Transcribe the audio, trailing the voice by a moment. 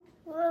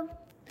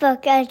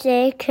Book a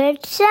Day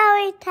Kids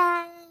Story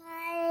Time.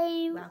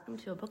 Welcome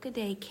to a Book a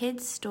Day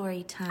Kids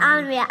Story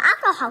Time. We're at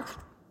the house.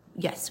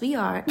 Yes, we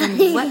are. And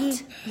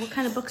what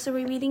kind of books are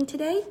we reading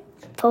today?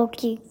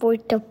 Poky for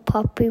the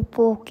puppy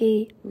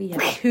Poky. We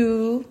have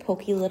 2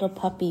 Poky Little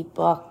Puppy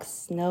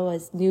books,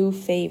 Noah's new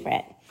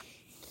favorite.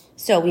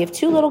 So we have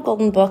 2 little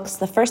golden books.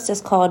 The first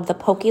is called The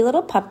Poky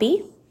Little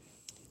Puppy.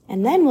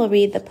 And then we'll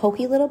read The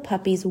Poky Little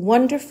Puppy's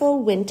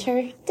Wonderful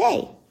Winter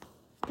Day.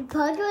 The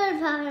Poky Little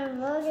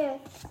Puppy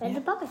and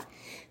the puppy.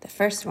 The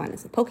first one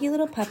is The Poky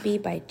Little Puppy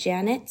by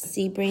Janet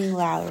Sebring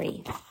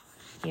Lowry.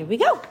 Here we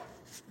go.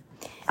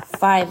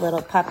 5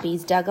 little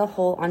puppies dug a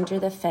hole under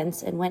the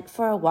fence and went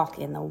for a walk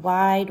in the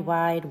wide,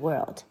 wide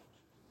world.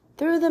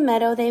 Through the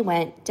meadow they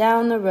went,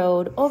 down the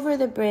road, over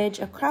the bridge,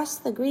 across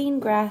the green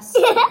grass,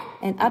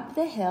 and up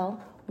the hill,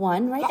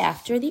 one right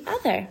after the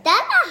other. That's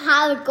not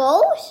how it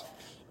goes.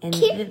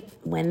 And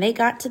when they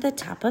got to the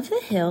top of the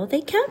hill,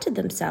 they counted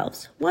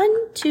themselves.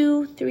 1,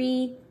 2,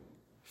 3,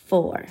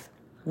 4.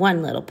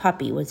 One little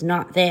puppy was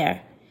not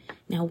there.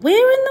 Now,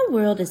 where in the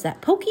world is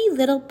that Poky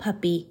Little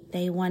Puppy?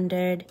 They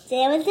wondered.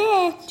 There was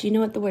it. Do you know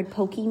what the word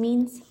Poky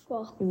means?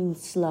 Well, It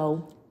means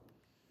slow.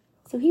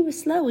 So he was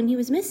slow and he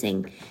was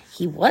missing.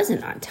 He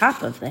wasn't on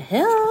top of the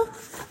hill.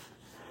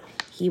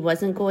 He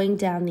wasn't going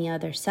down the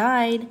other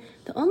side.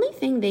 The only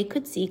thing they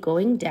could see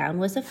going down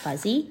was a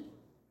fuzzy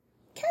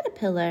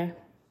caterpillar.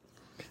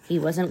 He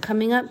wasn't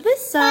coming up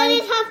this side.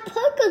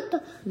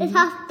 It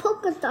has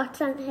polka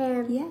dots on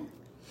him. Yeah.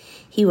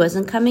 He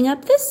wasn't coming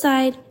up this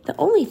side. The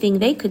only thing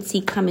they could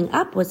see coming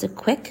up was a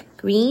quick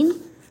green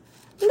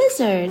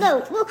lizard.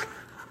 No, look.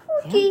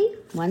 Okay. Yeah.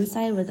 One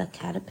side where the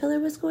caterpillar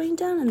was going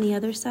down, and the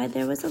other side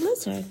there was a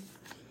lizard.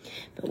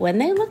 But when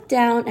they looked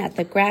down at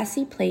the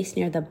grassy place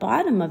near the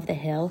bottom of the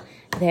hill,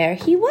 there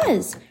he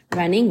was,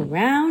 running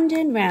round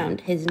and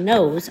round, his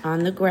nose on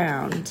the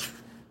ground.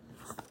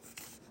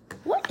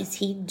 What is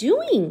he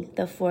doing?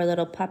 The 4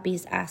 little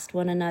puppies asked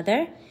one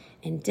another.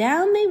 And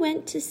down they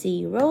went to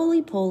see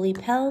roly-poly,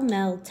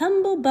 pell-mell,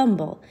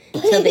 tumble-bumble,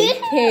 till they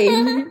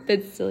came,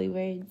 that's silly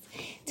words,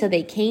 till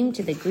they came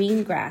to the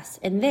green grass,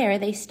 and there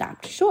they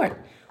stopped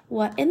short.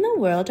 What in the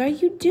world are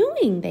you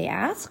doing? They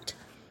asked.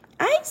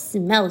 I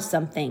smell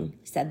something,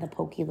 said the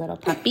Poky Little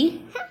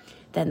Puppy.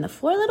 Then the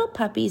 4 little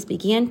puppies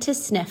began to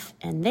sniff,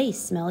 and they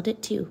smelled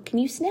it too. Can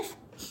you sniff?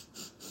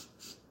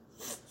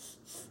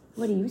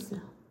 What do you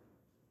smell?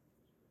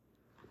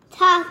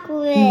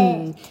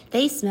 Chocolate.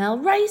 They smell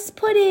rice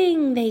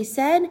pudding, they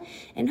said,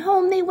 and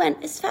home they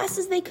went as fast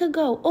as they could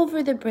go,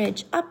 over the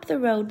bridge, up the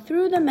road,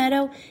 through the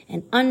meadow,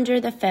 and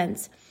under the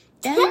fence.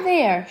 And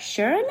there,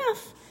 sure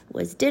enough,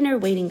 was dinner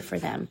waiting for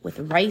them, with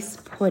rice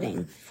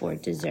pudding for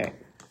dessert.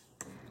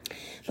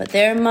 But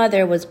their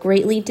mother was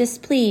greatly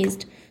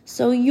displeased.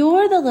 So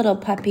you're the little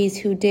puppies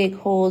who dig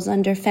holes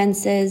under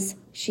fences,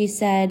 she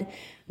said.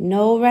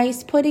 No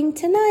rice pudding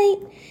tonight.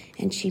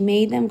 And she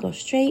made them go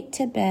straight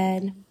to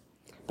bed.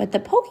 But the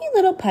Poky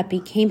Little Puppy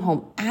came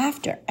home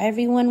after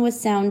everyone was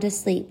sound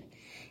asleep.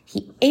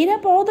 He ate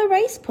up all the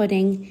rice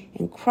pudding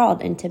and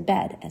crawled into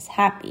bed as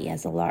happy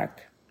as a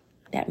lark.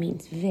 That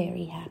means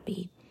very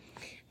happy.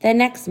 The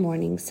next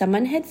morning,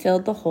 someone had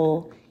filled the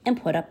hole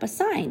and put up a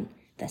sign.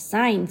 The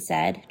sign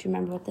said, do you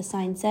remember what the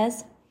sign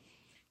says?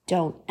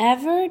 Don't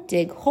ever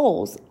dig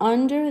holes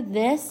under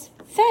this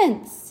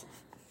fence.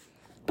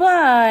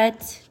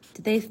 But,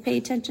 did they pay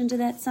attention to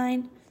that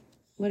sign?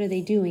 What are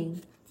they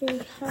doing?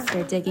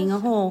 They're digging a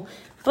hole.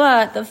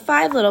 But the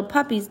 5 little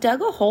puppies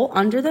dug a hole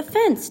under the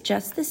fence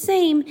just the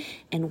same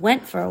and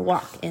went for a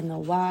walk in the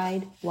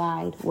wide,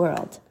 wide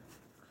world.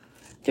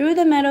 Through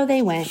the meadow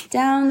they went,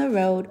 down the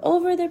road,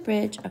 over the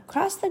bridge,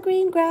 across the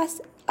green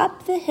grass,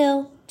 up the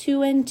hill,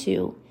 2 and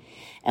 2.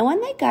 And when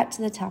they got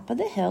to the top of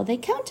the hill, they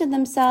counted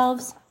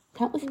themselves.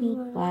 Count with me.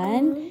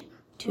 1,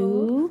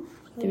 2,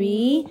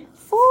 3,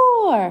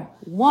 4.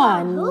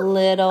 One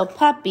little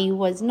puppy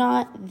was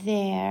not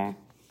there.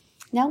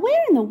 Now,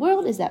 where in the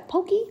world is that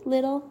Poky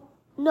Little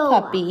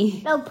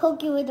Puppy? No,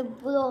 Poky with a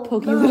little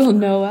Poky Little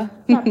Noah.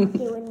 Not Poky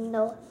with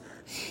Noah.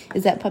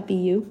 Is that puppy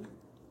you?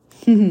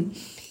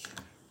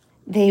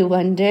 They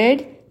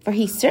wondered, for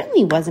he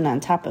certainly wasn't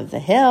on top of the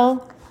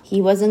hill.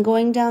 He wasn't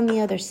going down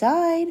the other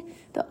side.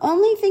 The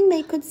only thing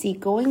they could see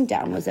going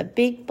down was a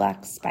big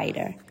black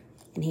spider.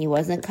 And he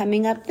wasn't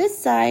coming up this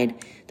side.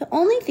 The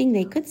only thing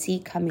they could see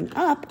coming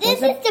up was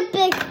the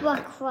big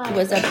black spider.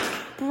 Was a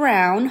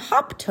brown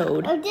hop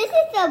toad. Oh, this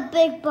is a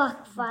big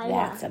black spider.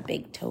 That's a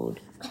big toad.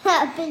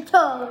 A big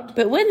toad.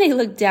 But when they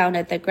looked down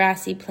at the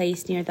grassy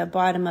place near the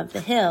bottom of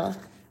the hill,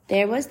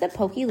 there was the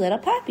Poky Little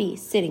Puppy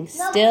sitting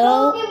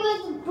still.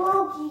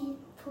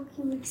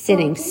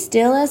 Sitting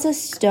still as a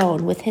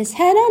stone with his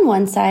head on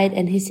one side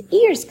and his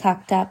ears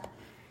cocked up.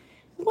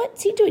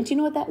 What's he doing? Do you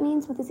know what that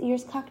means with his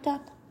ears cocked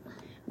up?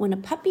 When a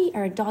puppy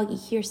or a doggy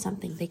hears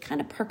something, they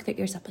kind of perk their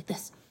ears up like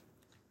this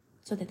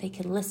so that they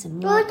can listen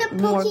more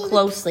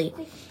closely.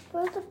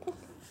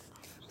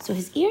 So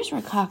his ears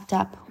were cocked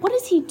up. What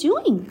is he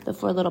doing? The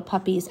 4 little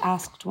puppies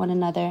asked one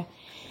another.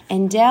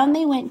 And down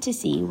they went to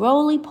see,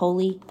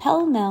 roly-poly,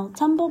 pell-mell,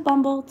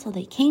 tumble-bumble, till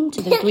they came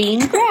to the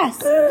green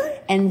grass.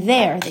 And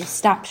there they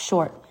stopped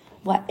short.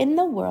 "What in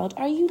the world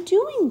are you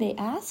doing?" they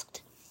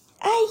asked.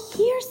 "I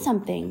hear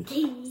something,"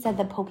 said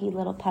the Poky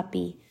little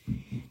puppy.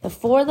 The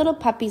 4 little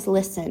puppies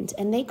listened,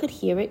 and they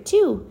could hear it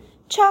too.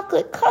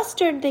 "Chocolate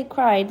custard," they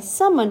cried.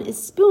 "Someone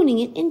is spooning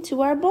it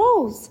into our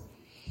bowls."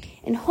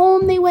 And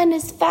home they went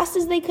as fast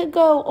as they could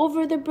go,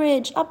 over the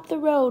bridge, up the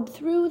road,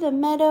 through the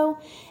meadow,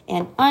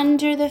 and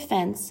under the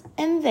fence.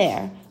 And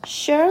there,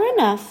 sure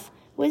enough,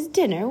 was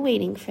dinner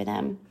waiting for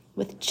them,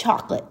 with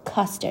chocolate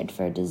custard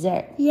for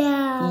dessert.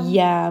 Yeah.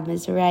 Yum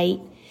is right.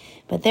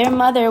 But their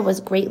mother was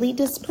greatly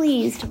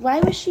displeased. Why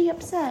was she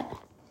upset?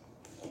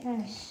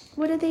 Yes.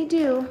 What did they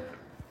do?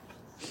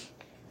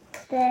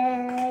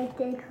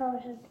 They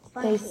called it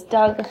They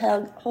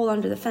hold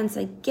onto the fence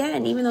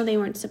again, even though they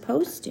weren't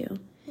supposed to.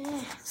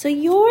 Yeah. "So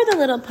you're the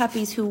little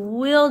puppies who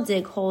will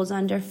dig holes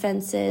under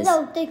fences,"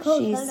 No, they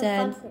called she it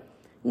said.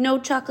 "No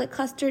chocolate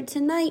custard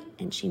tonight,"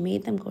 and she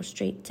made them go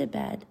straight to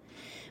bed.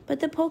 But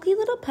the Poky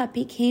little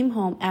puppy came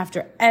home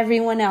after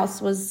everyone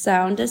else was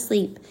sound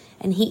asleep,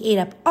 and he ate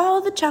up all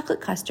the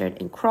chocolate custard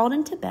and crawled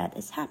into bed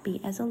as happy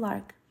as a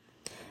lark.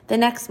 The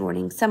next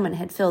morning, someone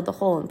had filled the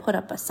hole and put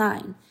up a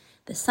sign.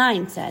 The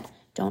sign said,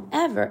 "Don't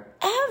ever,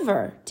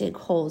 ever dig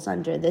holes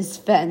under this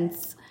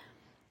fence."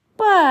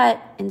 But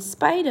in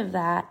spite of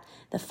that,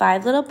 the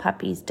 5 little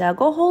puppies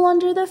dug a hole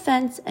under the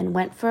fence and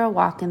went for a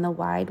walk in the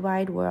wide,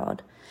 wide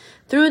world.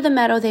 Through the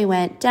meadow they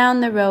went,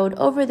 down the road,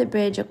 over the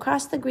bridge,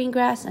 across the green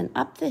grass, and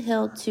up the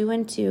hill 2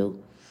 and 2.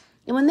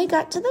 And when they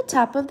got to the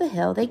top of the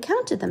hill, they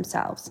counted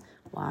themselves.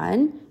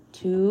 1,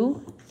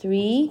 2,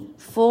 3,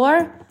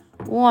 4.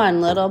 One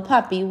little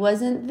puppy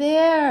wasn't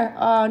there.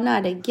 Oh,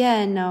 not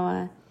again,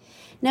 Noah.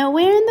 Now,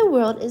 where in the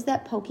world is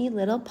that Poky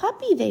little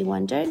puppy, they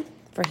wondered,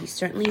 for he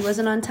certainly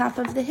wasn't on top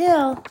of the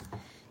hill.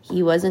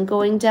 He wasn't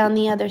going down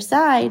the other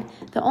side.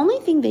 The only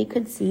thing they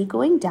could see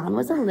going down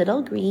was a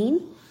little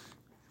green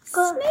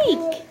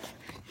snake.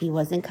 He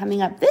wasn't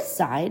coming up this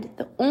side.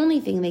 The only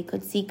thing they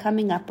could see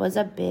coming up was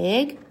a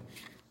big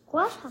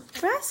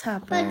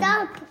grasshopper. But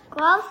that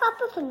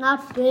grasshoppers are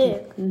not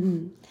big.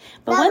 Mm-hmm.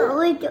 But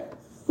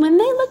when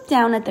they looked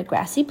down at the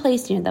grassy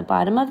place near the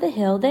bottom of the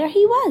hill, there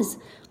he was,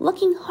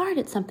 looking hard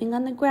at something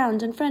on the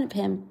ground in front of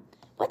him.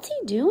 "What's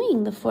he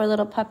doing?" the 4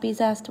 little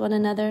puppies asked one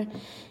another.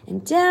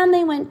 And down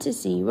they went to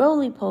see,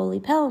 roly-poly,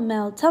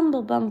 pell-mell,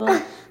 tumble-bumble,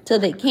 till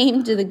they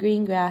came to the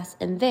green grass,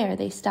 and there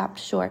they stopped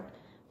short.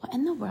 "What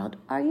in the world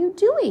are you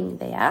doing?"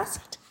 they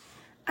asked.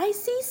 "I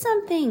see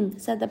something,"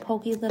 said the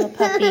Poky little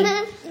puppy.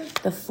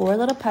 The 4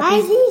 little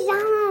puppies, I see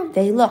something.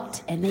 they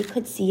looked, and they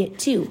could see it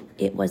too.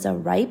 It was a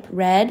ripe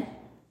red,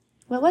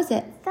 what was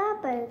it?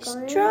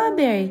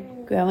 Strawberry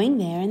growing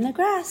there in the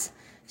grass.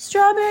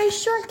 "Strawberry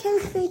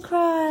shortcake," they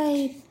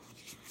cried.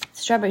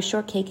 Strawberry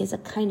shortcake is a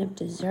kind of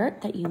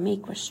dessert that you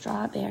make with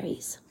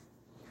strawberries.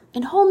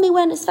 And home they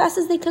went as fast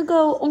as they could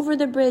go, over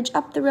the bridge,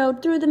 up the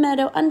road, through the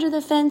meadow, under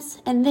the fence,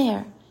 and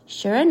there,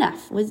 sure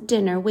enough, was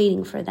dinner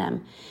waiting for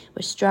them,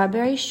 with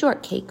strawberry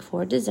shortcake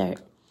for dessert.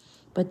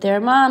 But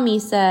their mommy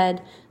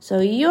said, "So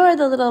you're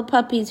the little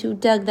puppies who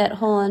dug that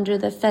hole under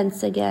the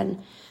fence again.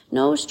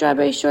 No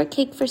strawberry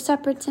shortcake for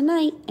supper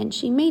tonight," and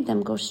she made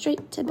them go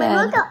straight to bed.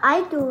 What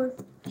I do?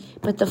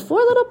 But the 4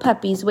 little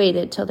puppies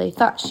waited till they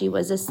thought she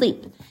was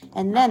asleep,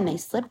 and then they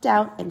slipped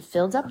out and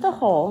filled up the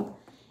hole.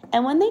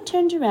 And when they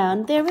turned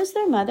around, there was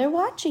their mother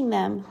watching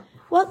them.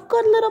 "What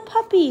good little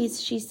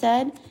puppies," she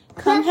said.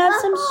 "Come have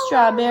some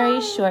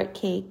strawberry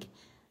shortcake."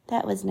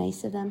 That was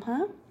nice of them,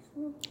 huh?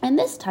 And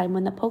this time,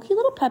 when the Poky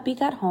little puppy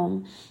got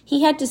home,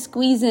 he had to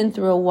squeeze in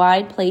through a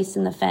wide place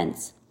in the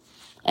fence.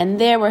 And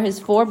there were his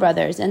 4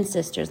 brothers and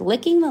sisters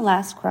licking the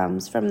last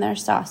crumbs from their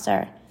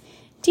saucer.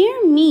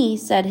 "Dear me,"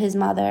 said his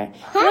mother,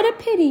 "what a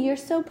pity you're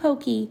so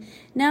poky.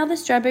 Now the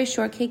strawberry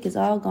shortcake is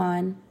all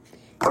gone."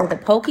 So the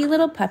Poky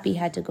little puppy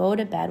had to go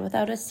to bed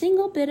without a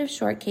single bit of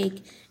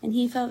shortcake, and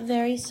he felt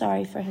very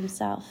sorry for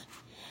himself.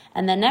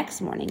 And the next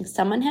morning,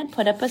 someone had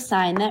put up a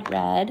sign that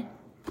read,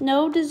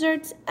 "No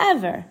desserts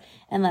ever,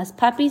 unless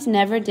puppies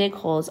never dig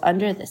holes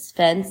under this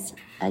fence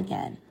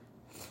again."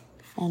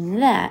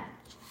 And that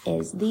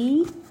is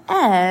the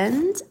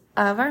end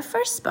of our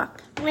first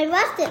book. Wait,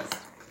 what's this?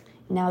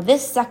 Now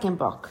this second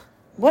book,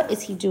 what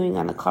is he doing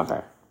on the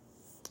cover?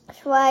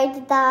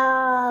 Slide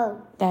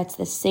down. That's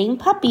the same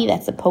puppy.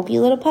 That's a Poky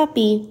little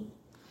puppy.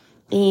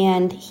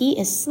 And he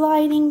is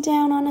sliding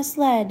down on a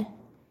sled.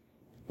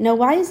 Now,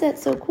 why is that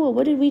so cool?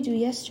 What did we do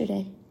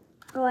yesterday?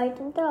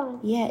 Sliding down.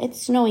 Yeah,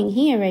 it's snowing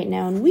here right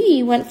now. And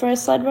we went for a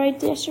sled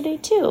ride yesterday,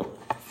 too.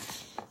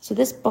 So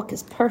this book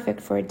is perfect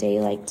for a day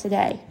like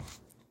today.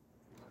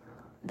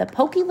 The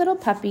Poky Little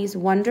Puppy's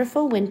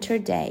Wonderful Winter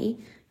Day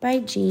by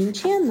Jean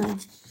Chandler.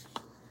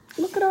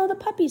 Look at all the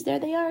puppies. There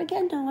they are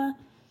again, Noah.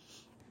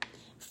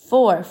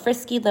 4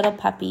 frisky little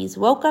puppies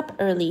woke up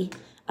early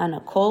on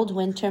a cold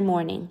winter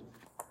morning.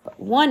 But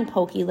one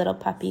Poky little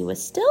puppy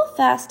was still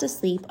fast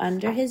asleep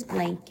under his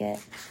blanket.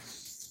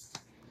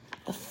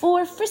 The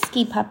 4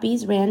 frisky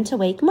puppies ran to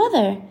wake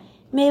Mother.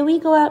 "May we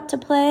go out to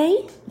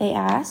play?" they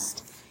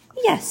asked.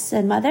 "Yes,"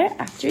 said Mother,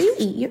 "after you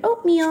eat your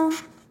oatmeal."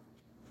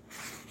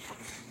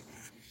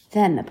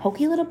 Then the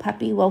poky little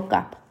puppy woke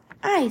up.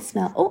 "I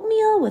smell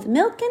oatmeal with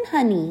milk and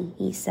honey,"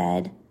 he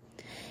said.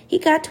 He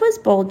got to his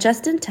bowl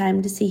just in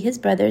time to see his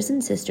brothers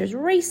and sisters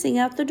racing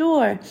out the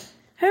door.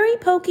 "Hurry,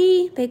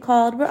 Poky," they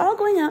called. "We're all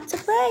going out to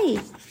play."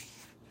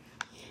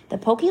 The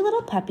poky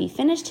little puppy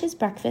finished his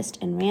breakfast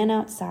and ran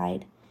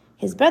outside.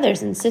 His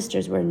brothers and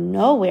sisters were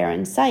nowhere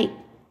in sight.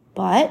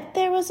 But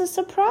there was a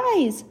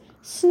surprise.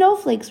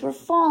 Snowflakes were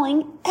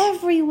falling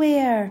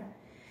everywhere.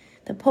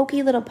 The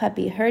poky little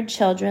puppy heard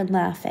children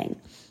laughing.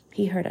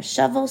 He heard a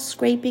shovel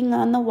scraping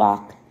on the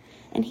walk,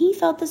 and he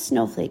felt the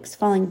snowflakes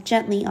falling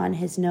gently on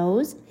his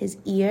nose, his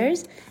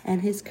ears,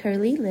 and his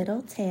curly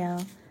little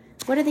tail.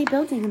 What are they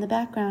building in the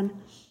background?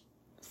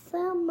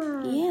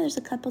 Snowman. Yeah, there's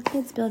a couple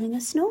kids building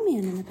a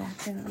snowman in the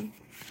background.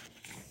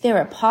 There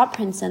were paw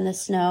prints in the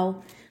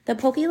snow. The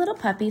poky little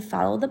puppy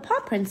followed the paw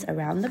prints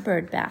around the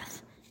bird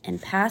bath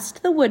and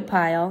past the wood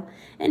pile,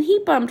 and he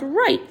bumped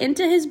right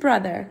into his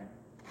brother.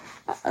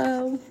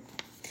 Uh-oh.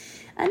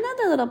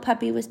 Another little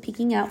puppy was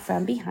peeking out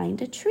from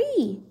behind a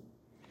tree.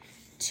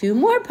 Two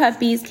more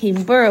puppies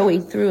came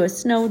burrowing through a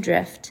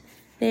snowdrift.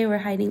 They were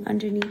hiding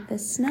underneath the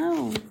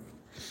snow.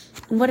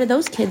 And what are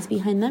those kids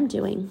behind them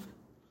doing?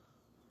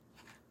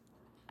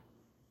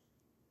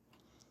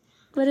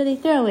 What are they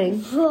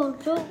throwing?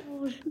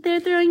 They're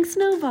throwing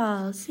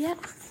snowballs, yep.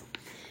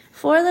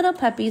 Four little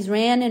puppies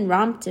ran and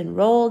romped and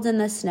rolled in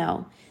the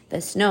snow.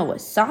 The snow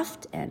was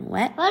soft and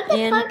wet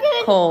and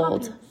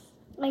cold.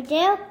 Right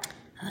there?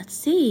 Let's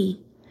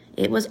see.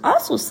 It was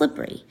also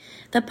slippery.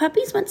 The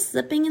puppies went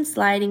slipping and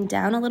sliding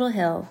down a little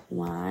hill.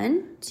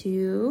 1,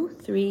 2,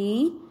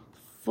 3,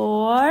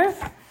 4.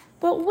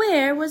 But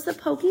where was the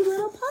poky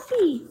little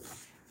puppy?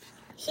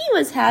 He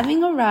was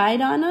having a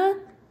ride on a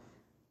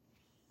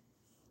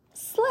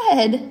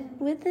sled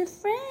with a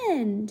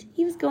friend.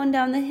 He was going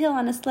down the hill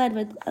on a sled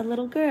with a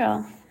little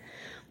girl.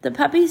 The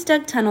puppies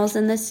dug tunnels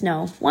in the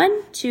snow.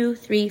 1, 2,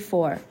 3,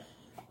 4.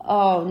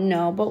 Oh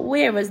no, but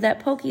where was that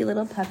poky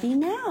little puppy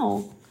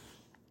now?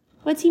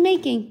 What's he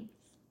making?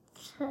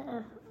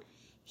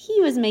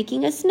 He was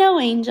making a snow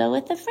angel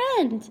with a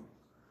friend.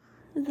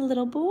 With a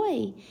little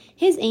boy.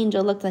 His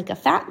angel looked like a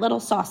fat little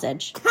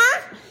sausage.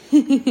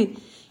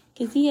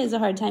 Because he has a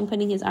hard time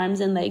putting his arms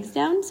and legs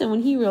down, so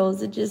when he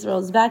rolls, it just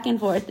rolls back and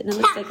forth, and it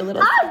looks like a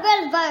little...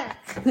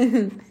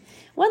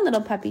 One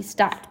little puppy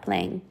stopped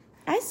playing.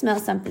 "I smell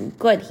something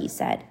good," he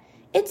said.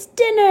 "It's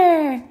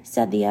dinner,"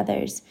 said the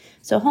others.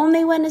 So home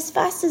they went as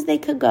fast as they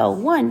could go.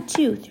 1,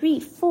 2, 3,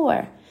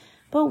 4.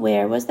 But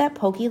where was that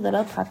poky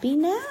little puppy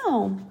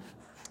now?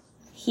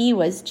 He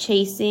was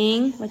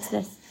chasing... What's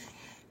this?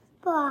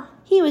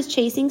 He was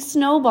chasing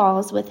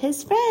snowballs with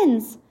his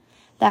friends.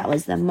 That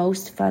was the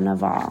most fun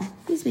of all.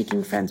 He's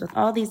making friends with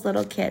all these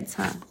little kids,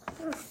 huh?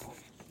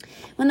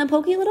 When the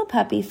poky little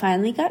puppy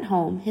finally got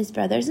home, his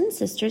brothers and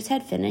sisters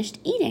had finished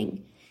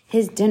eating.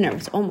 His dinner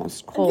was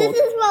almost cold. This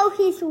is what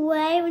he's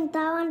wearing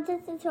down.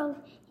 This is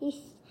what he's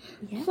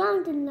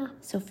sounding up.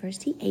 So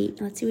first he ate.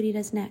 Let's see what he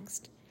does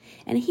next.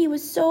 And he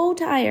was so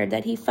tired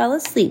that he fell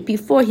asleep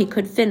before he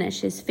could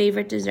finish his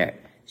favorite dessert,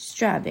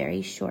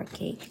 strawberry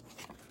shortcake.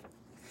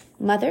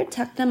 Mother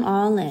tucked them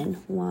all in.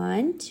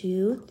 1,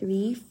 2,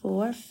 3,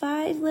 4,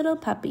 5 little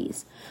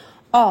puppies,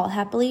 all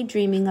happily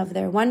dreaming of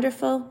their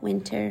wonderful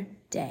winter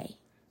day.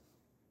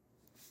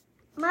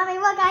 Mommy,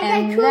 look,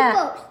 I get 2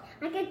 books.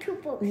 I get 2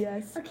 books.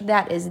 Yes. Okay.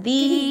 That is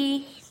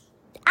the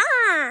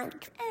And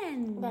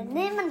end. the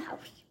name and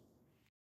house.